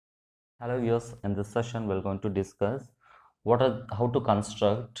Hello viewers, in this session we're going to discuss how to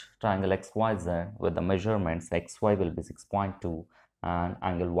construct triangle XYZ with the measurements XY will be 6.2 and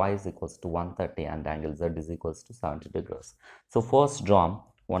angle Y is equals to 130 and angle Z is equals to 70 degrees. So first draw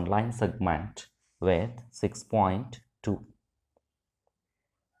one line segment with 6.2. So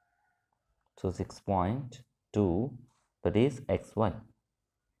 6.2, that is XY.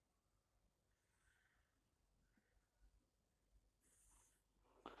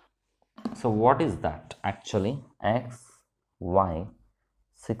 So what is that actually? XY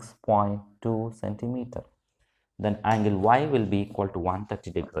 6.2 centimeter. Then angle Y will be equal to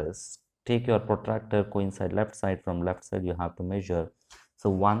 130 degrees. Take your protractor, coincide left side, from left side you have to measure. So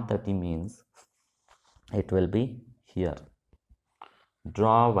 130 means it will be here.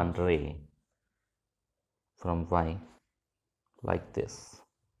 Draw one ray from Y like this.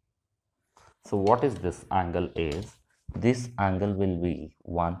 So what is this angle is? This angle will be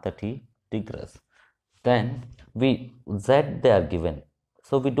 130 degrees. Then Z they are given.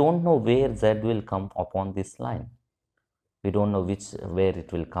 So we don't know where Z will come upon this line. We don't know where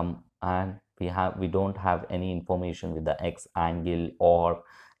it will come, and we don't have any information with the X angle or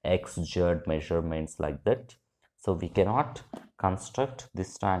XZ measurements like that. So we cannot construct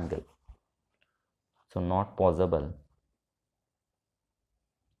this triangle. So not possible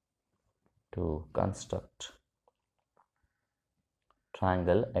to construct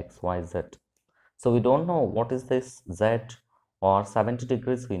triangle XYZ. So we don't know what is this Z, or 70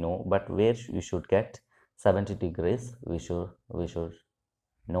 degrees we know, but where we should get 70 degrees we should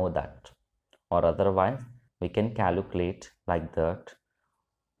know that, or otherwise we can calculate like that.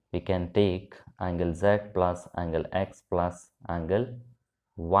 We can take angle Z plus angle X plus angle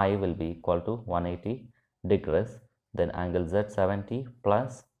Y will be equal to 180 degrees. Then angle Z 70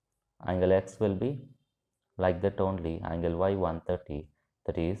 plus angle X will be like that only, angle Y 130,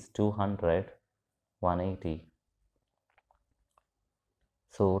 that is 200 180.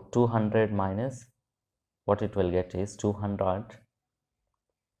 So 200 minus what it will get is 200.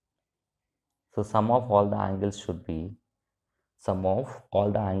 So sum of all the angles should be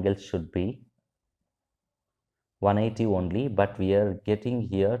 180 only, but we are getting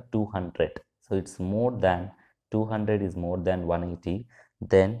here 200. So it's more than 200 is more than 180.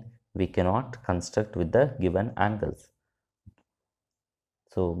 Then we cannot construct with the given angles.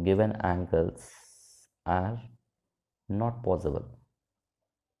 So given angles are not possible.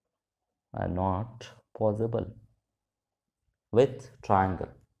 With triangle.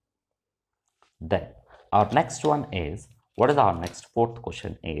 Then our next one is, what is our next fourth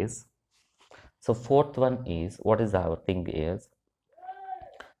question is? So fourth one is, what is our thing is?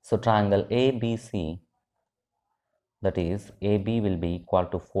 So triangle ABC, that is AB will be equal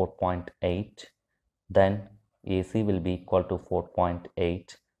to 4.8, then AC will be equal to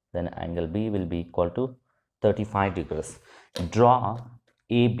 4.8, then angle B will be equal to 35 degrees. Draw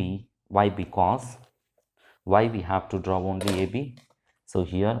AB. Why? Because why we have to draw only AB? So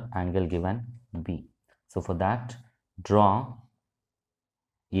here angle given B. So for that, draw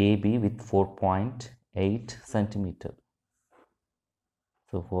AB with 4.8 centimeter.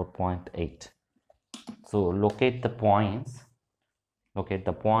 So 4.8. So locate the points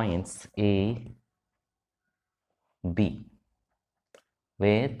A, B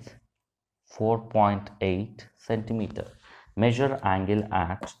with 4.8 centimeter. Measure angle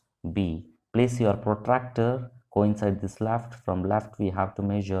at B. Place your protractor, coincide this left, from left we have to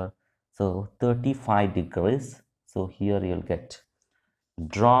measure. So 35 degrees. So here you'll get,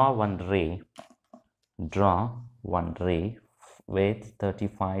 draw one ray with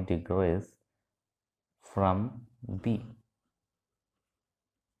 35 degrees from B.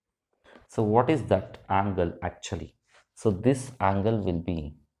 So what is that angle actually? So this angle will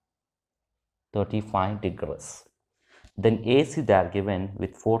be 35 degrees. Then AC they are given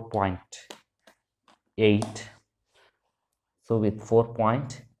with 4.8. So with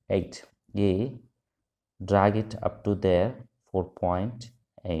 4.8, A, drag it up to there,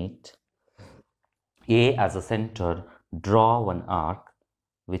 4.8. A as a center, draw one arc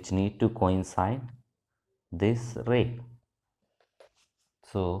which need to coincide this ray.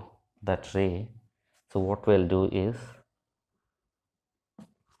 So that ray, so what we'll do is,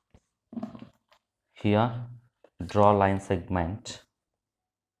 here draw line segment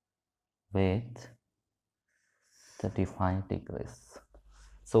with 35 degrees.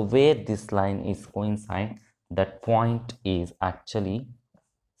 So where this line is coincide, that point is actually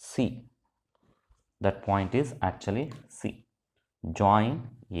C. That point is actually C. Join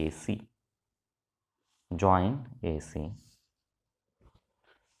AC.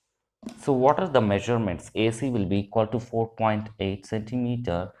 So what are the measurements? AC will be equal to 4.8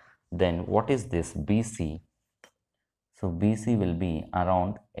 centimeter Then what is this BC? So BC will be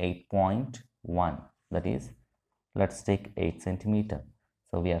around 8.1, that is, let's take 8 centimeter.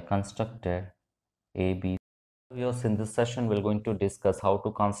 So we are constructed AB. Viewers, in this session we're going to discuss how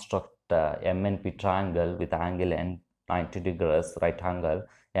to construct MNP triangle with angle n 90 degrees, right angle,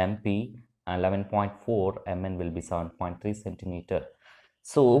 MP 11.4, MN will be 7.3 centimeter.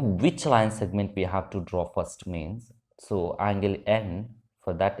 So which line segment we have to draw first means, so angle n,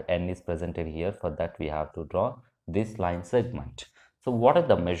 for that n is presented here, for that we have to draw this line segment. So what are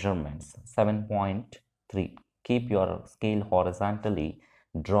the measurements? 7.3. Keep your scale horizontally,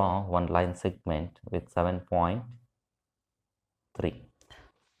 draw one line segment with 7.3.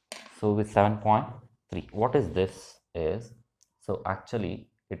 So with 7.3, what is this is, so actually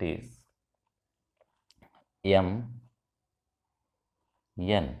it is MN,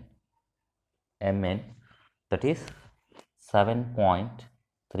 that is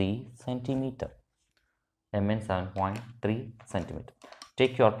 7.3 centimeter. MN 7.3 centimeter.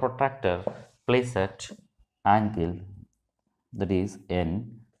 Take your protractor, place at angle, that is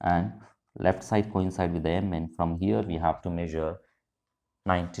N, and left side coincide with the MN. From here we have to measure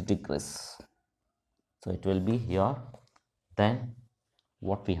 90 degrees. So it will be here. Then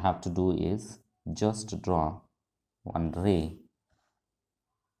what we have to do is just draw one ray.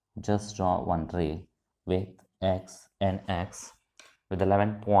 Just draw one ray with X and X with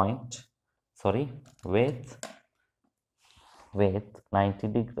 11 point, sorry, with 90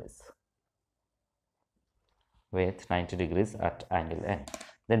 degrees. With 90 degrees at angle N.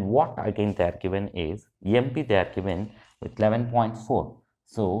 Then what again they are given is MP, they are given with 11.4.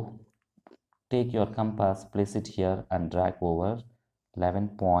 So take your compass, place it here and drag over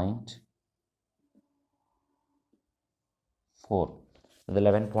 11.4 with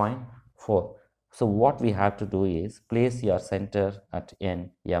 11.4. So what we have to do is place your center at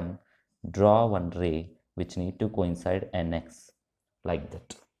N, M, draw one ray which need to coincide NX like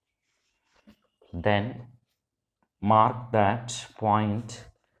that. Then mark that point,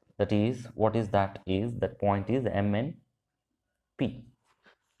 that is, what is that is, that point is MNP.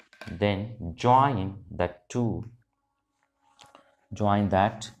 Then join that two, join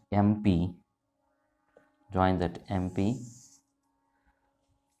that MP, join that MP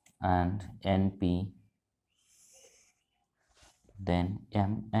and NP, then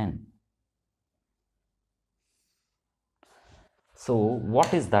MN. So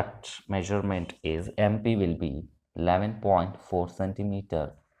what is that measurement is, MP will be 11.4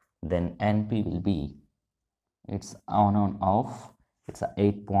 centimeter, then NP will be, it's on and off, it's a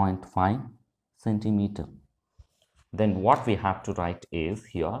 8.5 centimeter. Then what we have to write is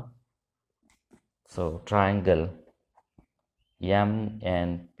here, so triangle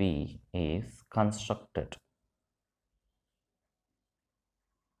MNP is constructed.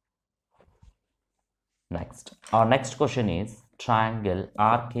 Next, our next question is triangle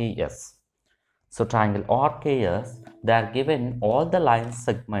RKS. So triangle RKS, they are given all the line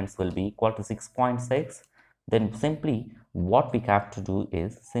segments will be equal to 6.6. Then simply what we have to do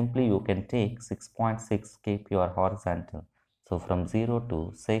is, simply you can take 6.6, keep your horizontal. So from 0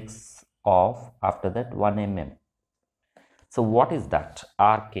 to 6 off, after that 1 mm. So what is that?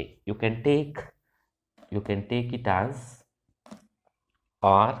 RK. You can take it as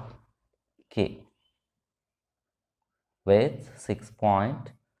RK with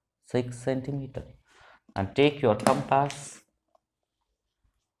 6.6 centimeter, and take your compass,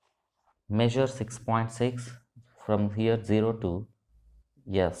 measure 6.6 from here 0 to,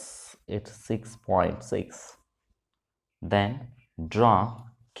 yes, it's 6.6. Then draw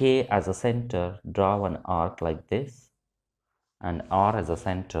K as a center, draw one arc like this, and R as a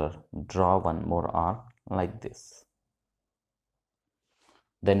center, draw one more arc like this.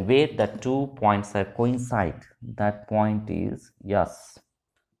 Then where the 2 points are coincide, that point is yes,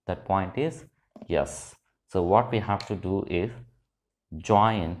 that point is yes. So what we have to do is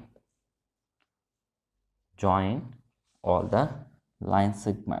join all the line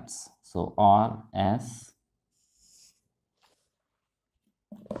segments. So RS,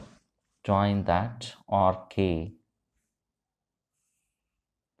 join that RK,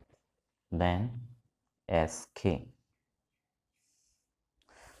 then SK.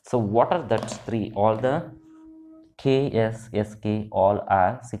 So what are that three? All the KS, SK, all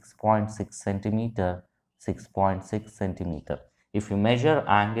are 6.6 centimeter, 6.6 centimeter. If you measure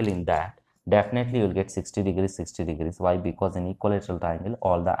angle in that, definitely you will get 60 degrees, 60 degrees. Why? Because in equilateral triangle,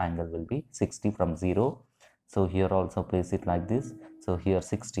 all the angle will be 60 from 0. So here also place it like this. So here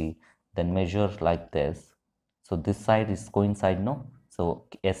 60, then measure like this. So this side is coincide, no? So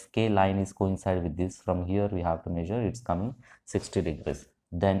SK line is coincide with this. From here we have to measure, it's coming 60 degrees.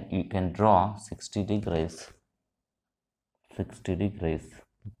 then you can draw 60 degrees,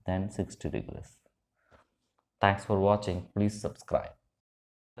 then 60 degrees. Thanks for watching. Please subscribe.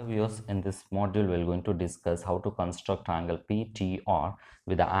 Viewers, in this module we are going to discuss how to construct angle PTR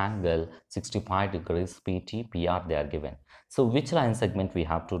with the angle 65 degrees PT, PR they are given. So which line segment we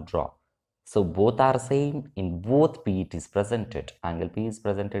have to draw? So both are same, in both P it is presented, angle P is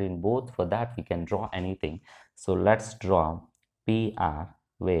presented in both. For that we can draw anything. So let's draw PR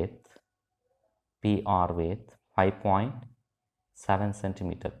with 5.7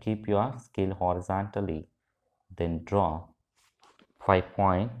 centimeter. Keep your scale horizontally, then draw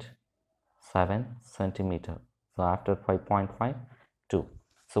 5.7 centimeter. So after 5.5, 2.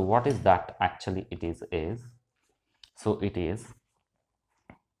 So what is that actually? It is so it is,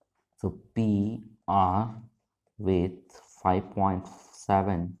 so PR with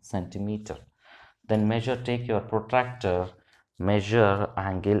 5.7 centimeter. Then measure, take your protractor, measure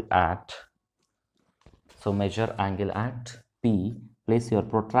angle at, so measure angle at P, place your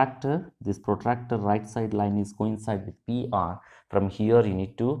protractor, this protractor right side line is coincide with PR. From here you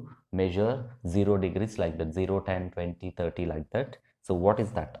need to measure 0 degrees like that, 0, 10, 20, 30 like that. So what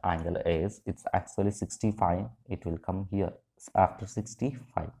is that angle is? It's actually 65. It will come here after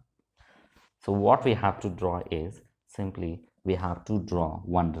 65. So what we have to draw is, simply we have to draw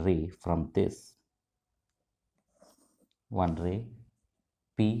one ray from this, one ray,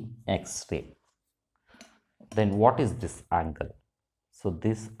 PX ray. Then what is this angle? So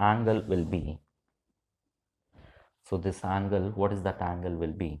this angle will be, so this angle, what is that angle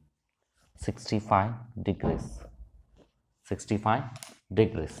will be? 65 degrees. 65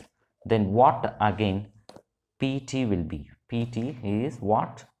 degrees. Then what again PT will be? PT is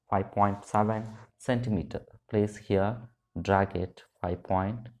what? 5.7 centimeter. Place here, drag it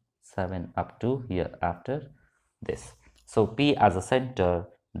 5.7 up to here after this. So P as a center,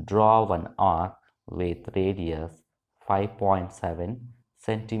 draw one arc with radius 5.7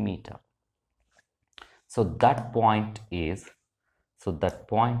 centimeter. So that point is,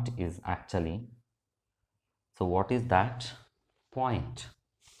 actually, so what is that point?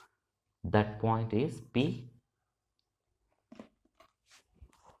 That point is P,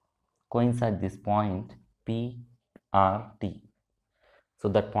 coincide this point PRT. So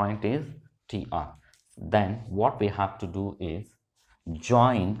that point is TR. Then what we have to do is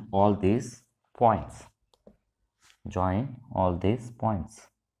join all these points. Join all these points.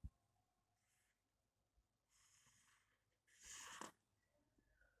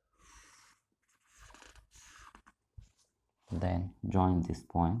 Then join this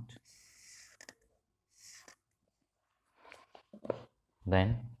point.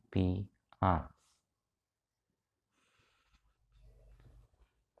 Then PR.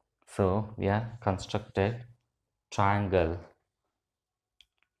 So we are constructed triangle.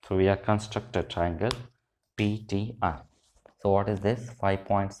 So we are constructed triangle PTR. So what is this?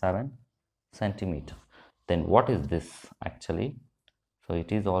 5.7 centimeter. Then what is this actually? So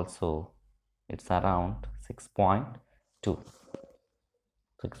it is also, it's around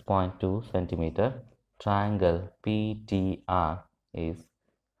 6.2 centimeter. Triangle PTR is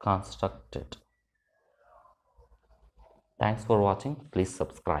constructed. Thanks for watching. Please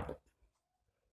subscribe.